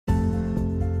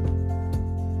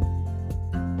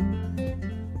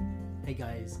Hey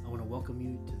guys, I want to welcome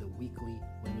you to the weekly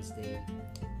Wednesday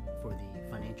for the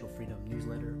Financial Freedom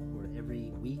newsletter, where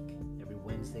every week, every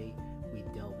Wednesday, we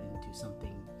delve into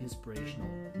something inspirational,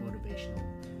 motivational,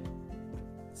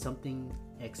 something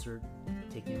excerpt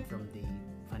taken from the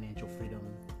Financial Freedom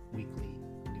weekly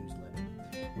newsletter.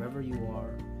 Wherever you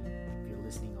are, if you're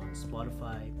listening on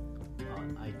Spotify,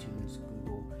 on iTunes,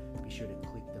 Google, be sure to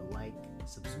click the like,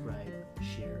 subscribe,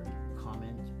 share,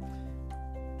 comment.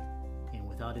 And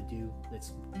without ado,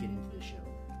 let's get into the show.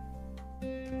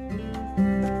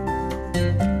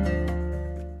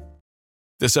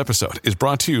 This episode is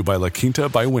brought to you by La Quinta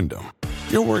by Wyndham.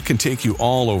 Your work can take you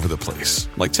all over the place,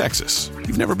 like Texas.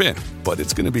 You've never been, but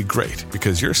it's going to be great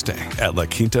because you're staying at La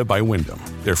Quinta by Wyndham.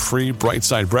 Their free Bright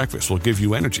Side breakfast will give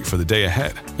you energy for the day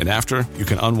ahead. And after, you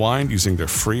can unwind using their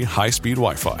free high-speed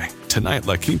Wi-Fi. Tonight,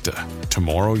 La Quinta.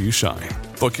 Tomorrow, you shine.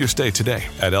 Book your stay today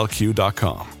at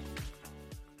lq.com.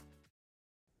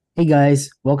 Hey guys,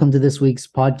 welcome to this week's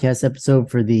podcast episode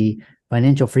for the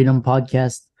Financial Freedom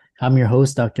Podcast. I'm your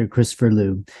host, Dr. Christopher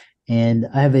Liu, and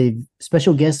I have a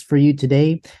special guest for you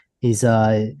today. He's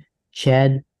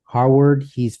Chad Harward.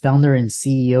 He's founder and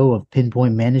CEO of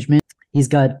Pinpoint Management. He's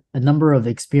got a number of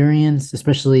experience,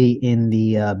 especially in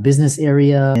the business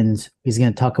area, and he's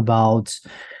going to talk about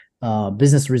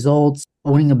business results,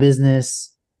 owning a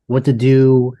business, what to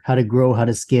do, how to grow, how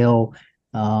to scale,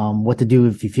 what to do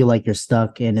if you feel like you're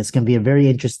stuck. And it's going to be a very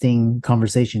interesting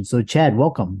conversation. So Chad,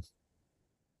 welcome.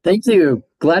 Thank you.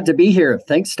 Glad to be here.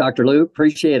 Thanks, Dr. Lou.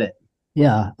 Appreciate it.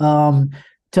 Yeah.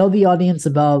 Tell the audience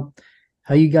about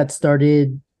how you got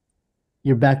started,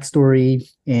 your backstory,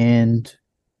 and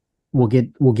we'll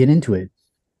get into it.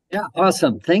 Yeah,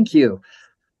 awesome. Thank you.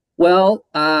 Well,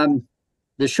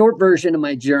 the short version of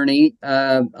my journey,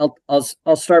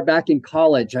 I'll start back in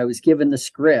college. I was given the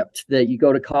script that you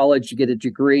go to college, you get a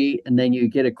degree, and then you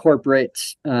get a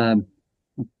corporate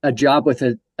a job with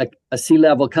a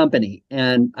C-level company.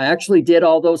 And I actually did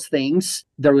all those things.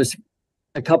 There was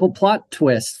a couple plot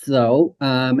twists, though.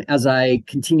 As I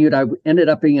continued, I ended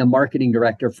up being a marketing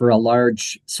director for a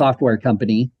large software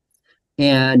company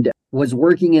and was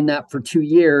working in that for 2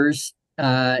 years,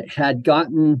 had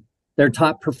gotten their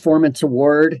top performance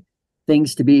award.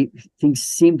 Things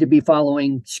seemed to be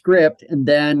following script. And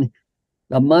then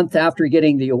a month after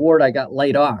getting the award, I got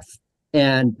laid off.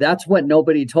 And that's what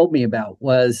nobody told me about,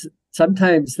 was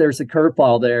sometimes there's a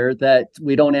curveball there that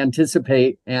we don't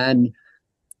anticipate. And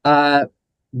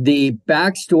the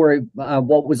backstory,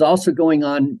 what was also going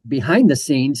on behind the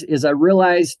scenes, is I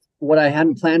realized what I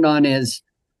hadn't planned on is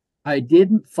I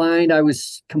didn't find I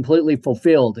was completely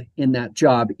fulfilled in that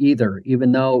job either,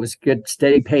 even though it was good,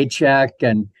 steady paycheck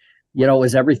and, it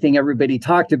was everything everybody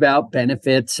talked about,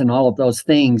 benefits and all of those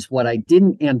things. What I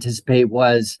didn't anticipate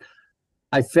was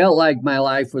I felt like my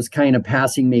life was kind of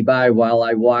passing me by while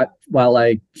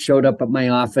I showed up at my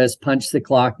office, punched the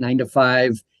clock 9 to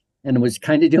 5, and was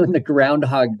kind of doing the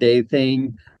Groundhog Day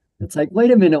thing. It's like,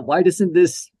 wait a minute, why doesn't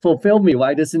this fulfill me?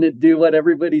 Why doesn't it do what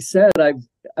everybody said?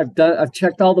 I've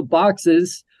checked all the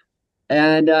boxes.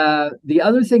 And the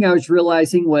other thing I was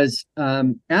realizing was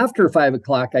after 5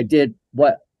 o'clock, I did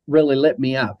what really lit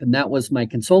me up, and that was my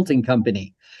consulting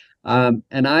company. And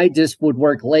I just would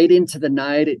work late into the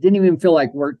night. It didn't even feel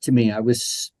like work to me.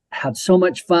 Had so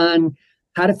much fun,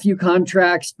 had a few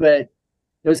contracts, but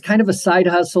it was kind of a side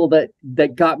hustle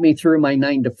that got me through my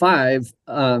 9 to 5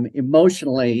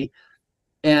 emotionally.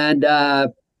 And I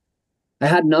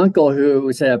had an uncle who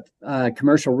was a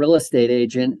commercial real estate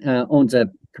agent, owns a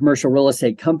commercial real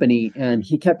estate company. And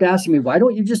he kept asking me, why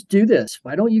don't you just do this?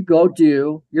 Why don't you go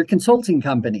do your consulting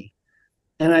company?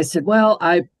 And I said, well,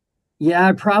 I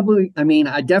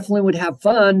definitely would have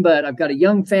fun, but I've got a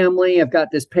young family. I've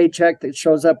got this paycheck that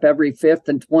shows up every 5th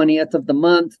and 20th of the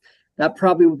month. That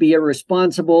probably would be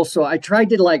irresponsible. So I tried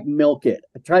to milk it.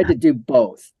 I tried to do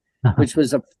both, which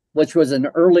was an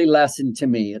early lesson to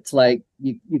me. It's like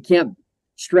you can't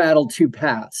straddle two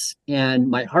paths. And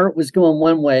my heart was going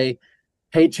one way,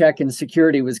 paycheck and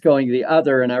security was going the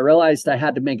other. And I realized I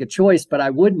had to make a choice, but I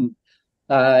wouldn't.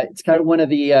 It's kind of one of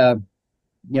the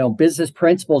business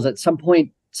principles. At some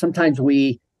point, sometimes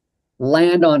we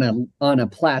land on a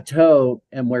plateau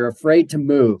and we're afraid to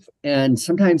move. And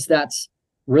sometimes that's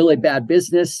really bad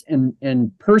business.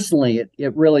 And personally,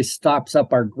 it really stops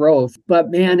up our growth. But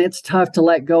man, it's tough to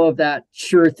let go of that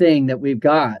sure thing that we've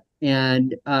got.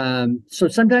 And so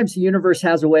sometimes the universe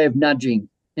has a way of nudging.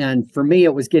 And for me,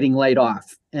 it was getting laid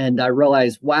off. And I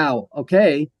realized, wow,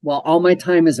 okay, well, all my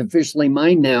time is officially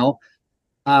mine now.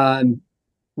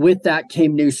 With that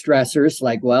came new stressors,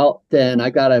 like, well, then I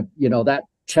gotta, that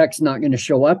check's not going to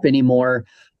show up anymore.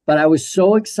 But I was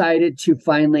so excited to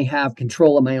finally have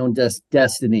control of my own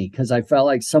destiny, because I felt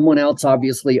like someone else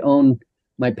obviously owned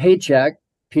my paycheck.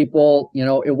 People,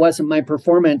 it wasn't my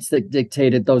performance that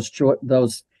dictated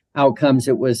those outcomes.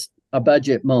 It was a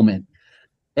budget moment.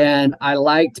 And I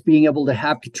liked being able to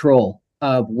have control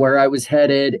of where I was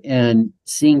headed and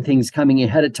seeing things coming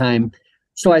ahead of time.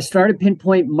 So I started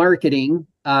Pinpoint Marketing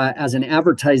as an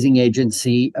advertising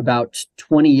agency about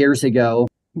 20 years ago,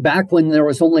 back when there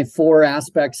was only 4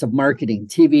 aspects of marketing: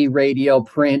 TV, radio,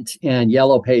 print, and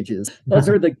yellow pages. Those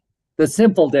are the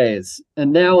simple days.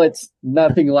 And now it's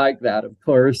nothing like that, of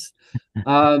course.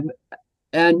 And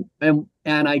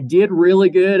I did really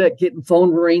good at getting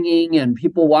phone ringing and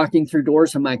people walking through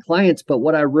doors of my clients. But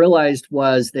what I realized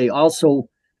was they also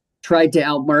tried to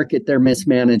outmarket their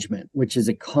mismanagement, which is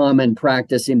a common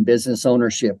practice in business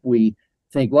ownership. We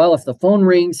think, well, if the phone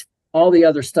rings, all the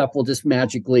other stuff will just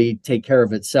magically take care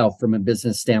of itself from a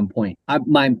business standpoint.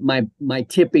 My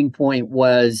tipping point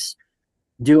was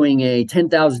doing a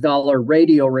 $10,000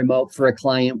 radio remote for a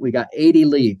client. We got 80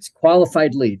 leads,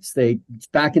 qualified leads. It's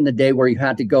back in the day where you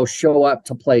had to go show up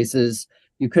to places.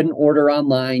 You couldn't order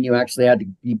online. You actually had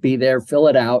to be there, fill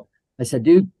it out. I said,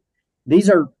 dude, these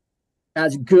are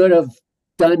as good of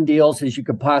done deals as you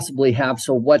could possibly have.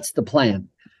 So what's the plan?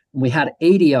 And we had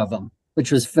 80 of them,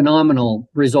 which was phenomenal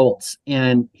results.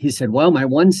 And he said, well, my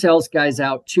one sales guy's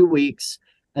out 2 weeks,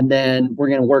 and then we're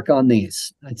going to work on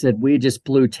these. I said, we just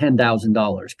blew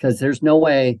 $10,000, because there's no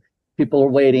way people are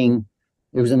waiting.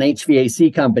 It was an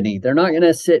HVAC company. They're not going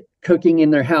to sit cooking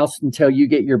in their house until you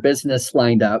get your business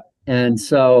lined up. And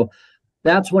so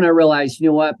that's when I realized, you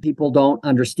know what, people don't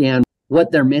understand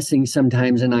what they're missing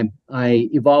sometimes. And I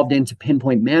evolved into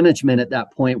Pinpoint Management at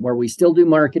that point, where we still do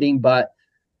marketing, but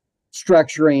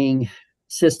structuring,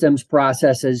 systems,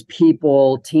 processes,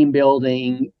 people, team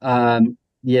building,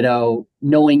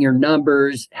 knowing your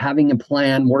numbers, having a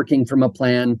plan, working from a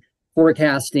plan,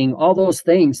 forecasting, all those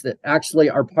things that actually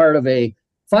are part of a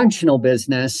functional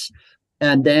business.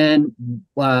 And then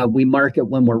we market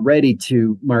when we're ready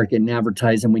to market and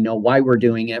advertise, and we know why we're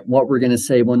doing it, what we're going to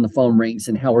say when the phone rings,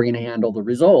 and how we're going to handle the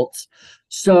results.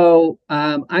 So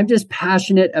I'm just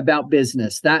passionate about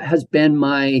business. That has been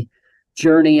my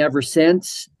journey ever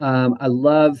since. I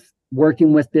love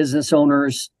working with business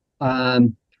owners,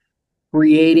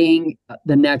 creating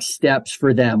the next steps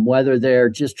for them, whether they're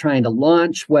just trying to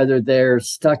launch, whether they're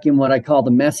stuck in what I call the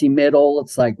messy middle.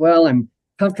 It's like, well, I'm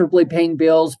comfortably paying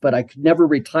bills, but I could never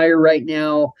retire right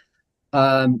now.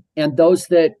 And those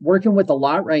that working with a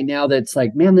lot right now, that's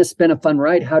like, man, this has been a fun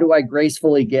ride. How do I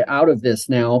gracefully get out of this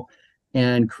now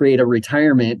and create a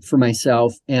retirement for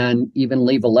myself and even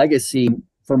leave a legacy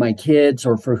for my kids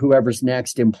or for whoever's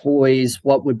next, employees?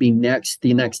 What would be next,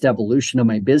 the next evolution of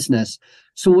my business?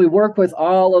 So we work with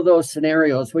all of those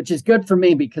scenarios, which is good for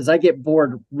me because I get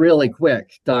bored really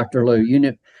quick, Dr. Lou.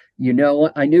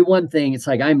 I knew one thing. It's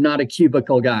like, I'm not a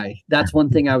cubicle guy. That's one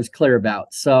thing I was clear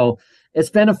about. So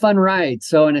it's been a fun ride.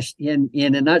 So in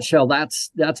a nutshell, that's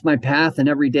my path. And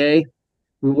every day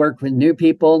we work with new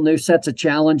people, new sets of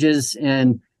challenges,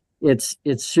 and it's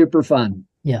super fun.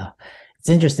 Yeah. It's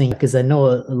interesting because I know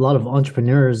a lot of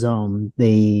entrepreneurs,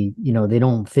 they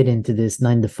don't fit into this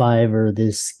 9 to 5 or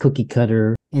this cookie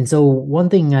cutter. And so one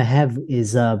thing I have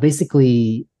is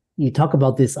basically you talk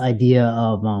about this idea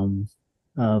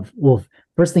of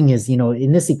first thing is,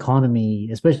 in this economy,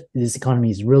 especially this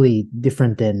economy is really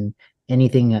different than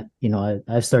anything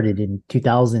I've started in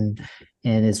 2000,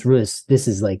 and this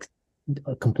is like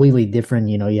completely different.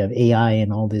 You have AI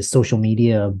and all this social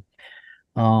media.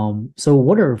 So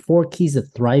what are 4 keys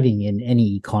of thriving in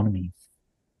any economy?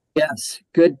 Yes,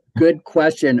 good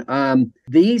question.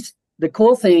 The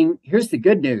cool thing, here's the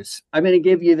good news. I'm going to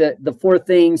give you the 4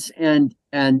 things, and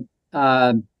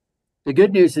the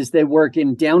good news is they work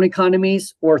in down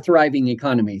economies or thriving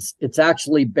economies. It's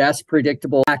actually best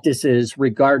predictable practices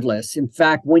regardless. In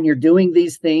fact, when you're doing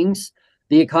these things,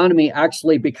 the economy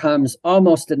actually becomes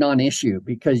almost a non-issue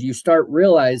because you start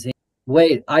realizing,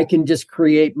 wait, I can just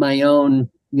create my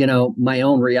own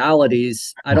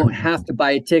realities. I don't have to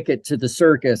buy a ticket to the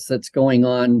circus that's going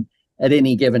on at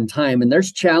any given time. And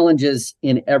there's challenges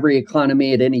in every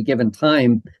economy at any given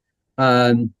time.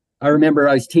 I remember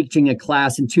I was teaching a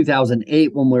class in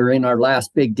 2008 when we were in our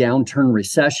last big downturn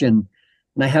recession.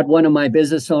 And I had one of my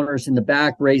business owners in the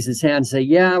back raise his hand and say,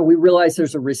 yeah, we realize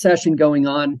there's a recession going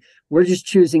on. We're just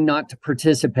choosing not to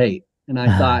participate. And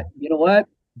I thought, you know what?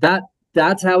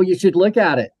 That's how you should look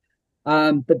at it.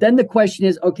 But then the question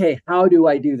is, okay, how do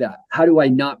I do that? How do I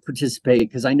not participate?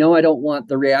 Because I know I don't want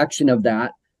the reaction of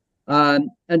that.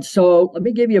 And so let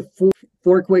me give you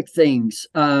four quick things.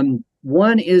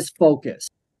 One is focus.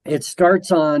 it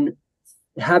starts on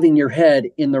having your head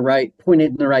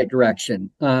pointed in the right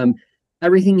direction.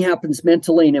 Everything happens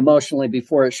mentally and emotionally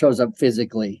before it shows up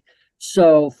physically.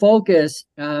 So focus,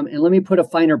 and let me put a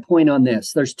finer point on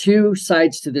this. There's two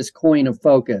sides to this coin of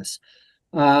focus.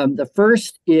 The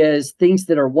first is things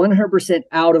that are 100%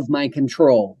 out of my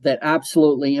control that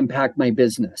absolutely impact my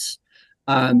business.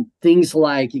 Things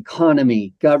like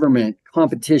economy, government,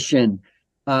 competition,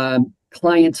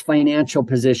 clients' financial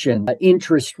position,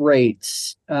 interest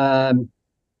rates, anything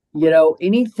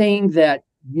that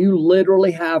you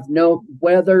literally have no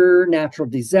weather, natural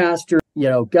disaster,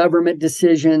 government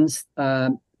decisions,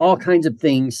 all kinds of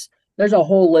things. There's a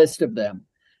whole list of them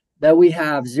that we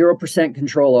have 0%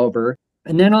 control over.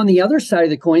 And then on the other side of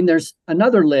the coin, there's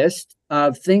another list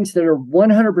of things that are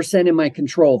 100% in my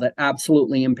control that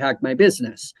absolutely impact my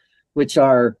business, which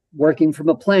are working from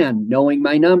a plan, knowing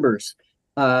my numbers,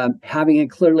 having a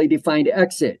clearly defined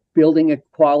exit, building a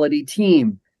quality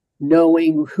team,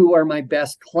 knowing who are my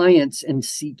best clients and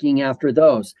seeking after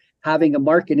those, having a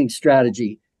marketing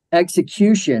strategy,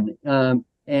 execution,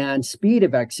 and speed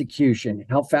of execution.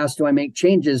 How fast do I make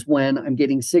changes when I'm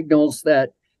getting signals that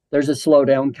there's a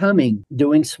slowdown coming?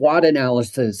 Doing SWOT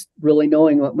analysis, really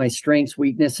knowing what my strengths,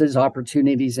 weaknesses,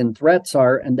 opportunities, and threats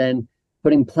are, and then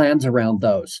putting plans around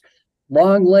those.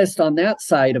 Long list on that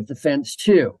side of the fence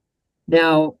too.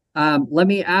 Now, let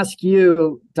me ask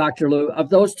you, Dr. Lou, of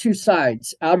those two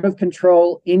sides, out of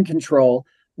control, in control,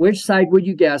 which side would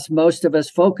you guess most of us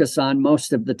focus on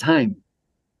most of the time?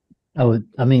 I'd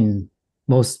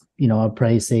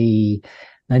probably say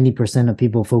 90% of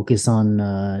people focus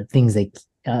on things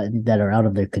that are out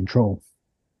of their control.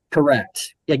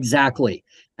 Correct. Exactly.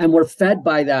 And we're fed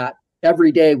by that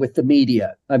every day with the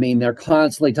media. I mean, they're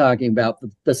constantly talking about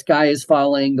the sky is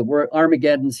falling,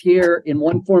 Armageddon's here in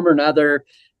one form or another.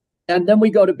 And then we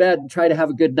go to bed and try to have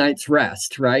a good night's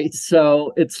rest, right?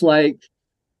 So it's like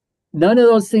none of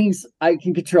those things I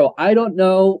can control. I don't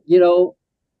know,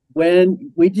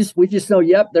 when we just know,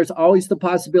 yep, there's always the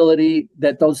possibility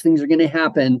that those things are going to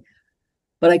happen,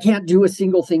 but I can't do a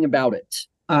single thing about it.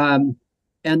 And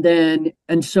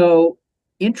so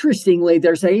interestingly,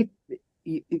 there's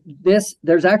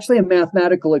actually a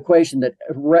mathematical equation that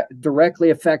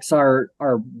directly affects our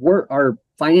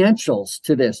financials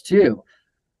to this too.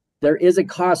 There is a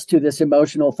cost to this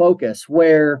emotional focus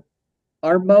where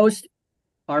our most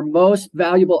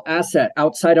valuable asset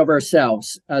outside of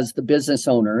ourselves as the business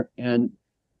owner, and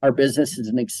our business is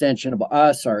an extension of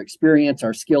us, our experience,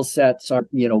 our skill sets,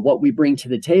 what we bring to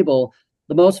the table.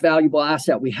 The most valuable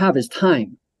asset we have is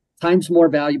time. Time's more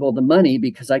valuable than money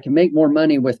because I can make more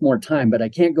money with more time, but I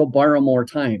can't go borrow more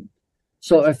time.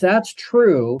 So if that's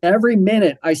true, every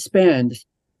minute I spend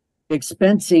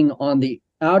expensing on the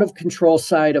out of control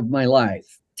side of my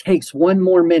life takes one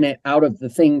more minute out of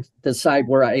the side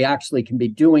where I actually can be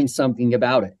doing something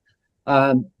about it.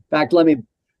 In fact,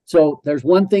 so there's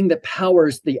one thing that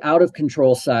powers the out of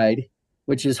control side,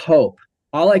 which is hope.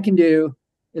 All I can do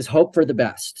is hope for the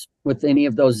best with any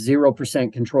of those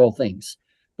 0% control things.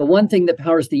 The one thing that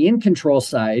powers the in control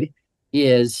side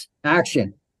is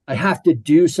action. I have to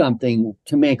do something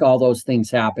to make all those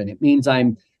things happen. It means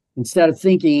instead of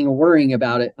thinking or worrying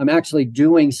about it, I'm actually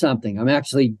doing something. I'm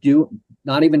actually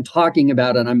not even talking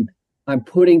about it. I'm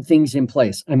putting things in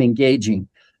place. I'm engaging.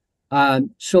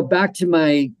 So back to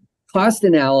my cost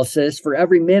analysis, for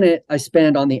every minute I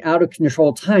spend on the out of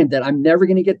control time that I'm never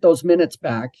going to get those minutes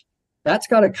back, that's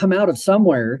got to come out of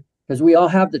somewhere, because we all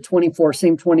have the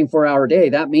same 24-hour day.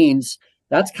 That means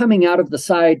that's coming out of the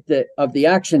side of the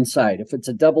action side. If it's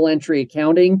a double entry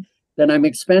accounting, then I'm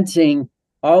expensing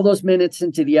all those minutes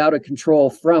into the out of control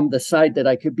from the side that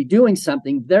I could be doing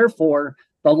something. Therefore,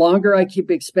 the longer I keep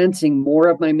expensing more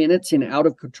of my minutes in out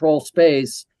of control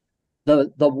space, the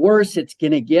worse it's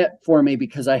going to get for me,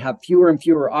 because I have fewer and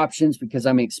fewer options, because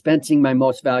I'm expensing my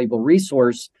most valuable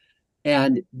resource.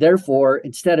 And therefore,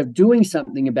 instead of doing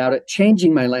something about it,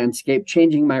 changing my landscape,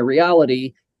 changing my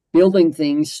reality, building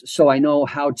things so I know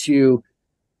how to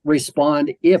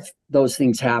respond if those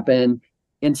things happen,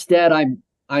 instead I'm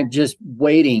just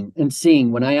waiting and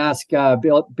seeing. When I asked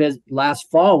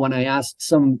last fall, when I asked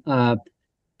some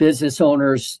business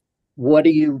owners, what are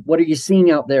you seeing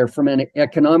out there from an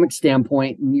economic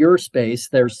standpoint in your space?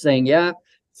 They're saying, yeah,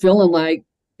 feeling like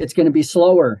it's going to be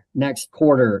slower next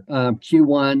quarter.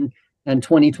 Q1 and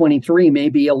 2023 may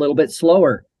be a little bit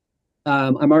slower.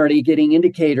 I'm already getting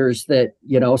indicators that,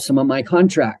 some of my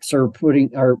contracts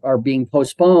are being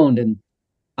postponed. And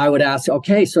I would ask,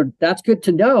 okay, so that's good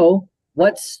to know.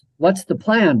 What's the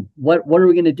plan? What are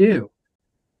we going to do?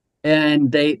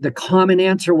 And the common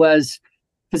answer was,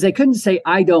 because they couldn't say,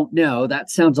 I don't know. That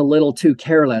sounds a little too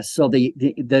careless. So the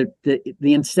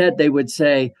instead they would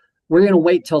say, we're going to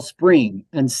wait till spring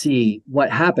and see what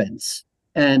happens.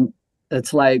 And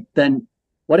it's like, then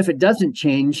what if it doesn't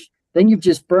change? Then you've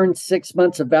just burned 6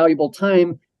 months of valuable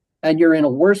time and you're in a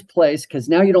worse place because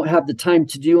now you don't have the time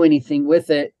to do anything with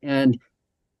it and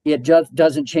it just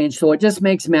doesn't change. So it just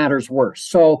makes matters worse.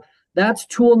 So that's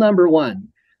tool number one,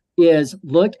 is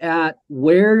look at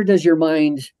where does your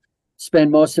mind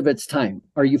spend most of its time?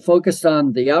 Are you focused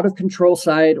on the out of control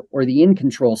side or the in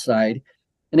control side?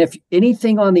 And if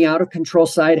anything on the out of control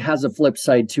side has a flip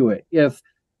side to it, if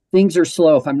things are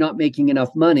slow, if I'm not making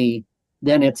enough money,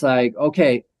 then it's like,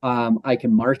 okay, I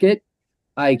can market,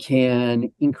 I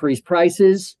can increase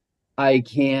prices, I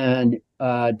can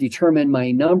determine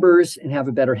my numbers and have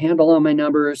a better handle on my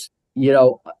numbers.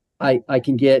 I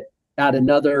can add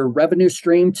another revenue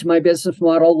stream to my business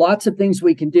model. Lots of things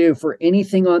we can do for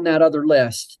anything on that other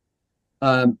list.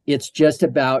 It's just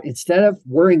about, instead of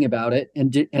worrying about it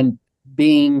and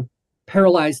being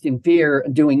paralyzed in fear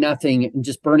and doing nothing and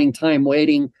just burning time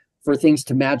waiting for things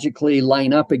to magically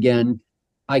line up again,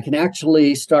 I can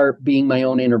actually start being my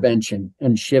own intervention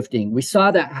and shifting. We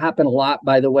saw that happen a lot,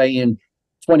 by the way, in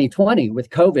 2020 with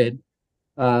COVID.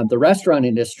 The restaurant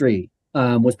industry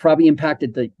was probably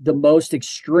impacted the most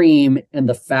extreme and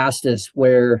the fastest,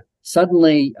 where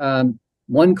suddenly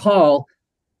one call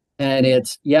and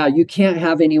it's, yeah, you can't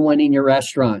have anyone in your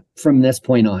restaurant from this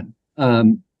point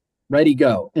on. Ready,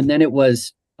 go. And then it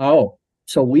was, oh,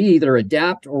 so we either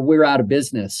adapt or we're out of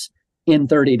business in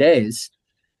 30 days.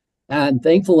 And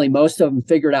thankfully, most of them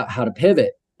figured out how to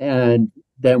pivot. And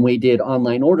then we did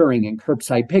online ordering and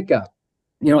curbside pickup.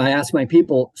 I asked my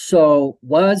people, so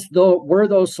were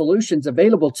those solutions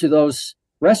available to those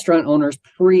restaurant owners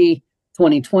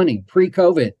pre-2020,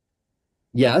 pre-COVID?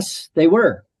 Yes, they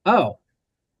were. Oh,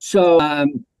 so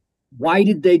why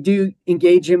did they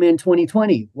engage him in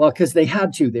 2020? Well, because they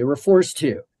had to, they were forced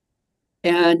to.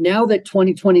 And now that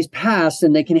 2020's passed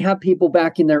and they can have people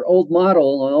back in their old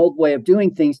model, an old way of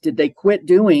doing things, did they quit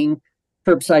doing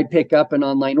curbside pickup and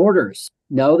online orders?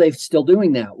 No, they're still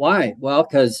doing that. Why? Well,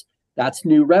 because that's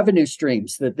new revenue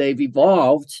streams that they've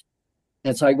evolved.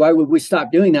 And it's like, why would we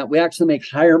stop doing that? We actually make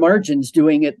higher margins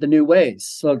doing it the new ways.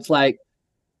 So it's like,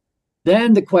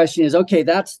 then the question is, okay,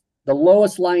 that's the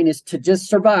lowest line, is to just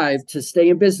survive, to stay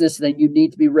in business. Then you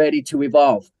need to be ready to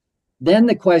evolve. Then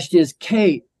the question is,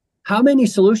 Kate, how many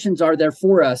solutions are there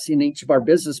for us in each of our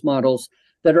business models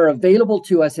that are available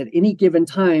to us at any given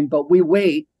time, but we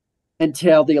wait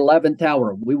until the 11th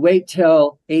hour? We wait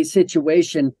till a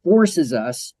situation forces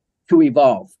us to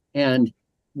evolve. And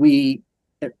we,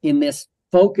 in this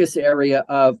focus area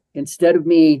of, instead of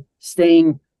me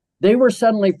staying, they were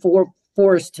suddenly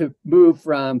forced to move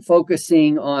from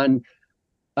focusing on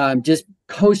just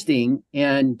coasting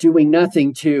and doing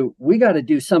nothing to, we got to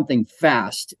do something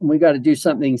fast and we got to do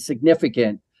something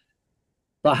significant.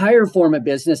 The higher form of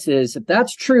business is, if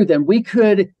that's true, then we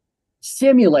could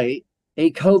simulate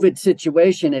a COVID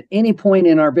situation at any point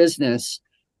in our business.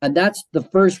 And that's the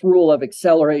first rule of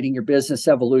accelerating your business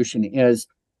evolution, is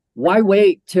why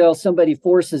wait till somebody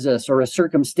forces us, or a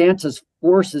circumstances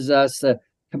forces us, a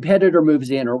competitor moves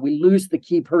in, or we lose the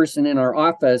key person in our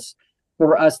office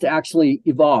for us to actually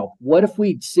evolve? What if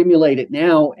we simulate it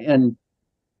now and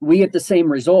we get the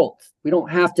same result? We don't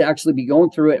have to actually be going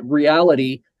through it in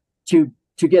reality to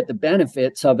get the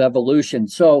benefits of evolution.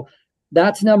 So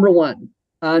that's number one.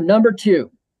 Number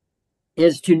two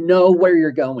is to know where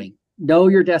you're going, know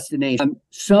your destination.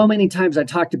 So many times I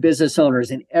talk to business owners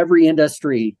in every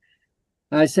industry.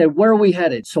 I said, where are we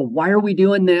headed? So why are we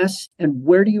doing this? And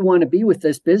where do you want to be with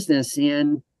this business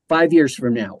in 5 years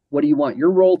from now? What do you want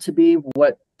your role to be?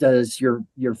 What does your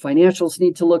financials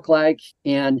need to look like?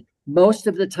 And most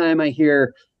of the time I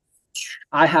hear,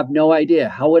 I have no idea.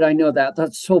 How would I know that?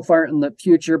 That's so far in the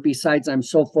future. Besides, I'm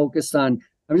so focused on,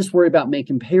 I'm just worried about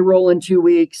making payroll in 2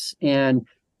 weeks and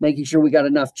making sure we got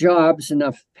enough jobs,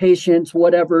 enough patients,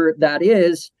 whatever that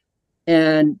is.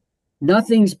 And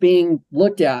nothing's being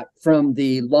looked at from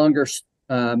the longer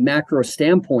macro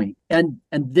standpoint. And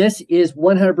this is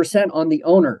 100% on the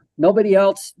owner. Nobody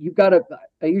else. You've got to,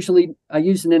 I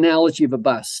use an analogy of a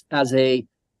bus. As a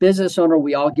business owner,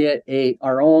 we all get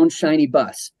our own shiny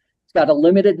bus. It's got a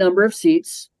limited number of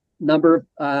seats,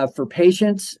 for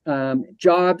patients,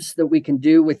 jobs that we can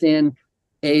do within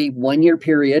a 1 year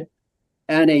period,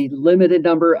 and a limited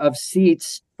number of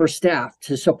seats for staff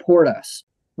to support us.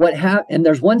 And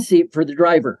there's one seat for the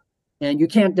driver. And you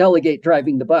can't delegate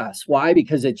driving the bus. Why?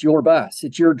 Because it's your bus.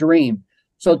 It's your dream.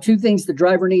 So two things the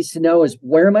driver needs to know is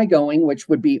where am I going, which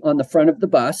would be on the front of the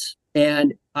bus.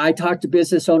 And I talk to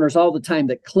business owners all the time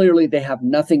that clearly they have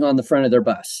nothing on the front of their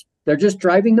bus. They're just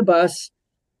driving the bus,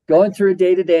 going through a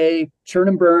day-to-day, churn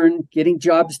and burn, getting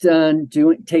jobs done,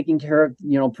 taking care of,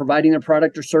 providing a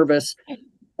product or service.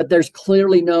 But there's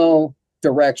clearly no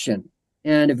direction.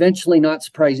 And eventually, not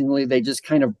surprisingly, they just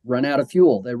kind of run out of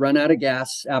fuel. They run out of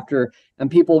gas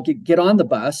and people get on the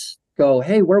bus, go,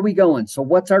 hey, where are we going? So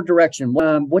what's our direction?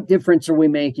 What difference are we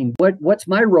making? What's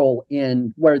my role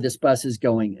in where this bus is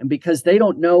going? And because they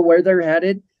don't know where they're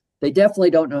headed, they definitely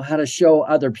don't know how to show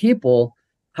other people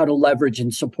how to leverage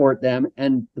and support them.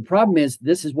 And the problem is,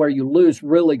 this is where you lose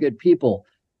really good people,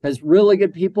 because really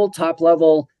good people, top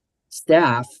level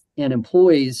staff and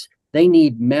employees, they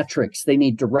need metrics, they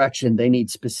need direction, they need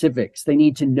specifics, they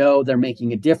need to know they're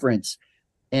making a difference.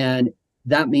 And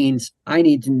that means I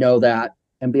need to know that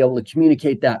and be able to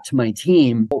communicate that to my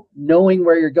team, knowing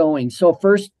where you're going. So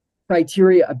first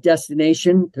criteria of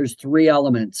destination, there's three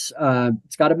elements.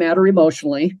 It's got to matter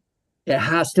emotionally. It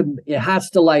has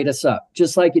to light us up,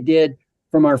 just like it did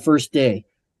from our first day.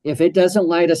 If it doesn't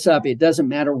light us up, it doesn't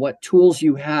matter what tools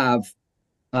you have,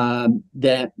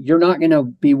 that you're not going to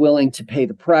be willing to pay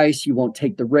the price. You won't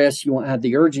take the risk. You won't have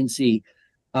the urgency.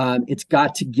 It's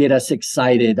got to get us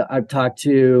excited. I've talked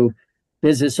to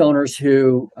business owners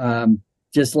who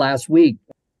just last week,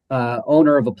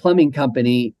 owner of a plumbing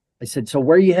company, I said, so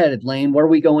where are you headed, Lane? Where are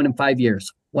we going in 5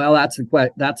 years? Well, that's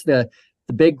the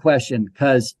big question,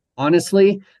 because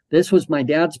honestly, this was my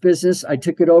dad's business. I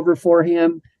took it over for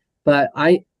him, but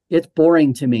it's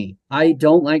boring to me. I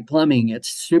don't like plumbing. It's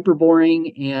super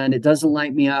boring and it doesn't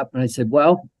light me up. And I said,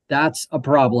 well, that's a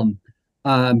problem,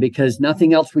 because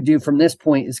nothing else we do from this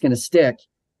point is going to stick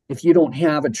if you don't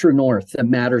have a true north that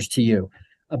matters to you,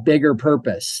 a bigger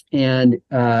purpose. And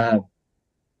I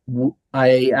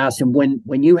asked him,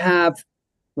 when you have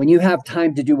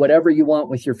time to do whatever you want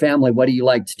with your family, what do you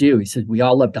like to do? He said, we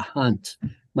all love to hunt.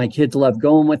 My kids love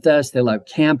going with us. They love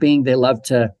camping. They love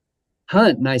to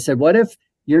hunt. And I said, what if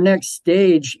your next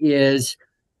stage is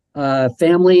a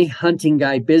family hunting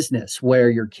guide business where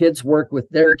your kids work with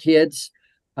their kids,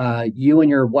 you and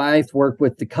your wife work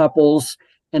with the couples,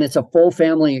 and it's a full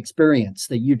family experience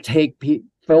that you take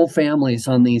full families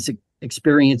on these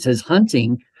experiences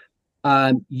hunting.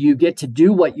 You get to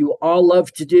do what you all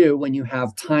love to do when you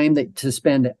have time to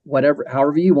spend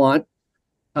however you want,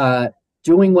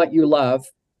 doing what you love,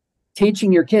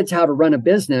 teaching your kids how to run a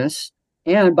business.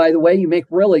 And by the way, you make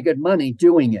really good money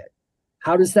doing it.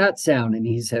 How does that sound? And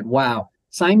he said, wow,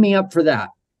 sign me up for that.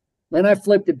 Then I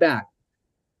flipped it back.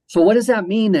 So what does that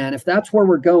mean then? If that's where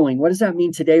we're going, what does that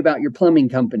mean today about your plumbing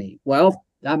company? Well,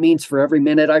 that means for every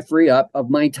minute I free up of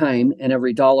my time and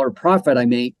every dollar profit I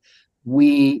make,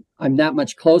 I'm that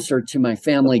much closer to my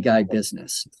family guide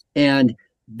business. And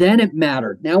then it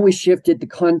mattered. Now we shifted the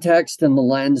context and the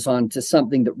lens onto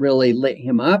something that really lit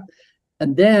him up.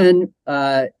 And then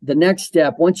the next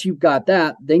step, once you've got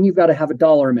that, then you've got to have a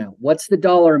dollar amount. What's the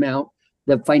dollar amount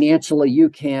that financially you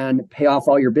can pay off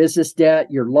all your business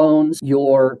debt, your loans,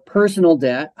 your personal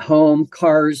debt, home,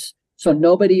 cars? So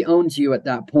nobody owns you at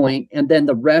that point. And then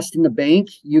the rest in the bank,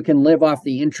 you can live off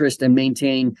the interest and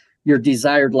maintain your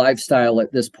desired lifestyle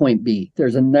at this point B.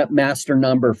 There's a net master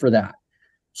number for that.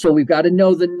 So we've got to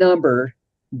know the number.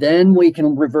 Then we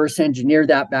can reverse engineer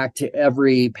that back to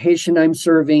every patient I'm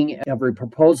serving. Every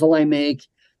proposal I make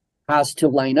has to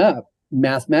line up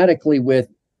mathematically with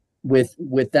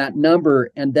that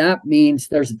number. And that means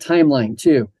there's a timeline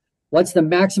too. What's the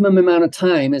maximum amount of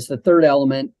time is the third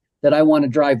element that I want to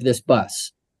drive this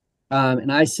bus.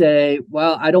 And I say,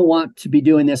 well, I don't want to be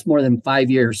doing this more than 5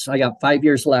 years. I got 5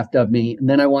 years left of me. And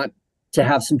then I want to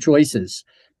have some choices.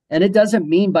 And it doesn't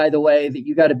mean, by the way,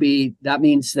 that that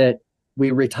means that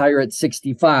we retire at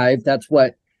 65. That's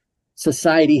what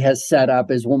society has set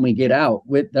up is when we get out.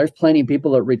 There's plenty of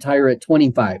people that retire at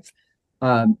 25.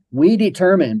 We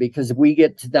determine, because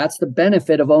that's the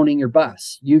benefit of owning your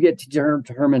bus. You get to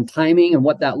determine timing and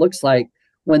what that looks like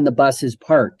when the bus is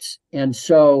parked. And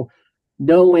so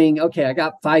knowing, okay, I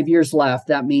got 5 years left,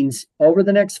 that means over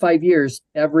the next 5 years,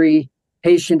 every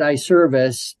patient I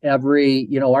service, our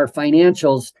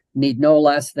financials need no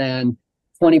less than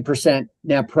 20%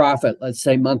 net profit, let's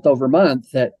say month over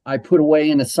month, that I put away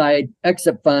in a side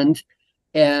exit fund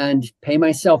and pay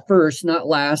myself first, not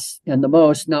last, and the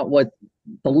most, not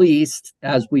the least,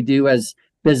 as we do as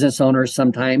business owners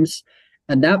sometimes.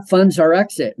 And that funds our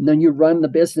exit. And then you run the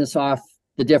business off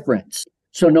the difference.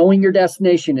 So knowing your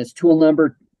destination is tool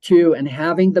number 2, and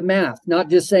having the math, not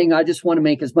just saying, I just want to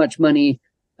make as much money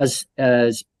as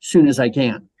soon as I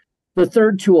can. The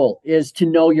third tool is to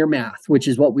know your math, which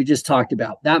is what we just talked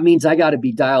about. That means I got to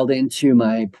be dialed into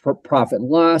my profit and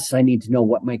loss. I need to know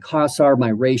what my costs are, my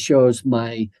ratios,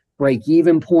 my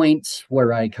break-even points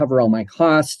where I cover all my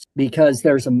costs, because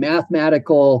there's a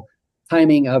mathematical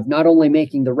timing of not only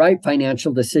making the right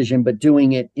financial decision, but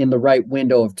doing it in the right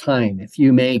window of time. If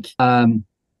you make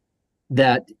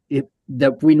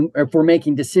if we're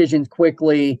making decisions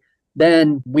quickly,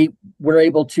 then we're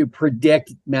able to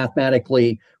predict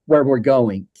mathematically where we're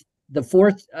going. The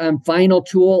fourth final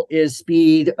tool is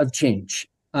speed of change,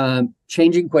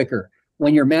 changing quicker.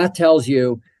 When your math tells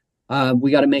you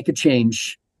we got to make a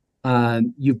change,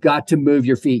 you've got to move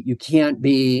your feet. You can't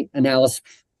be analysis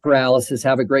paralysis,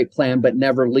 have a great plan, but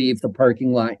never leave the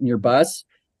parking lot in your bus.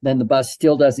 Then the bus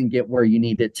still doesn't get where you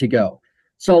need it to go.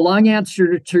 So long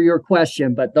answer to your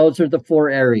question, but those are the 4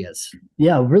 areas.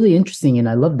 Yeah, really interesting. And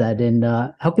I love that. And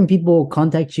how can people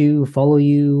contact you, follow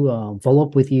you, follow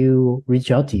up with you,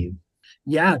 reach out to you?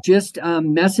 Yeah, just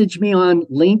message me on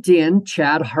LinkedIn,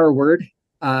 Chad Harward.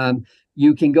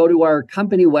 You can go to our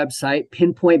company website,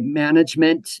 Pinpoint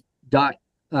Management.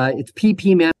 It's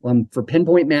PP for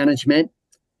Pinpoint Management.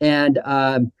 And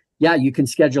you can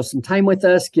schedule some time with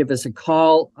us. Give us a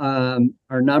call.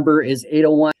 Our number is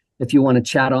 801. If you want to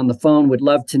chat on the phone, would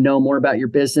love to know more about your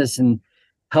business and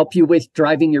help you with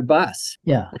driving your bus.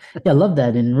 Yeah, I love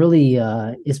that. And really,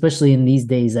 especially in these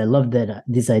days, I love that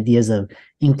these ideas of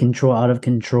in control, out of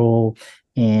control,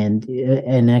 and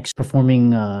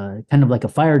performing kind of like a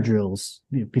fire drills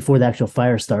before the actual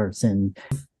fire starts. And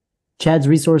Chad's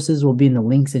resources will be in the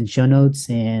links and show notes.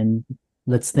 And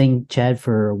let's thank Chad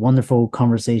for a wonderful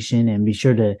conversation, and be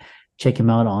sure to check him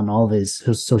out on all of his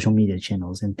social media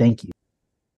channels. And thank you.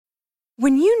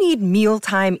 When you need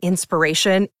mealtime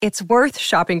inspiration, it's worth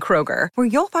shopping Kroger, where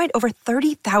you'll find over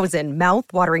 30,000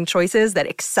 mouth-watering choices that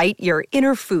excite your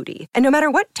inner foodie. And no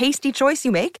matter what tasty choice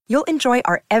you make, you'll enjoy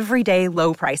our everyday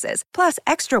low prices, plus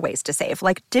extra ways to save,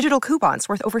 like digital coupons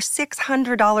worth over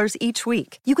 $600 each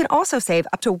week. You can also save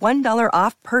up to $1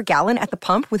 off per gallon at the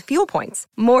pump with fuel points.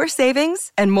 More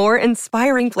savings and more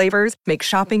inspiring flavors make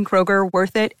shopping Kroger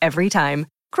worth it every time.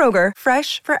 Kroger,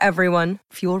 fresh for everyone.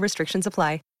 Fuel restrictions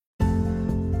apply.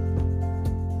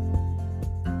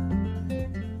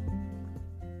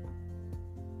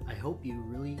 I hope you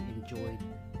really enjoyed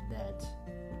that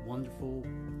wonderful,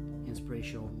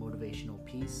 inspirational, motivational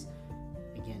piece.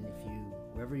 Again,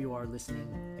 wherever you are listening,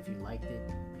 if you liked it,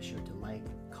 be sure to like,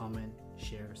 comment,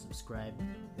 share, subscribe.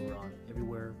 We're on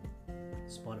everywhere: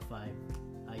 Spotify,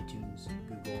 iTunes,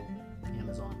 Google,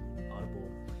 Amazon, Audible.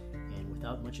 And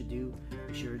without much ado,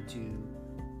 be sure to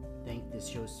thank this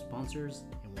show's sponsors,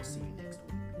 and we'll see you next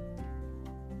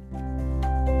week.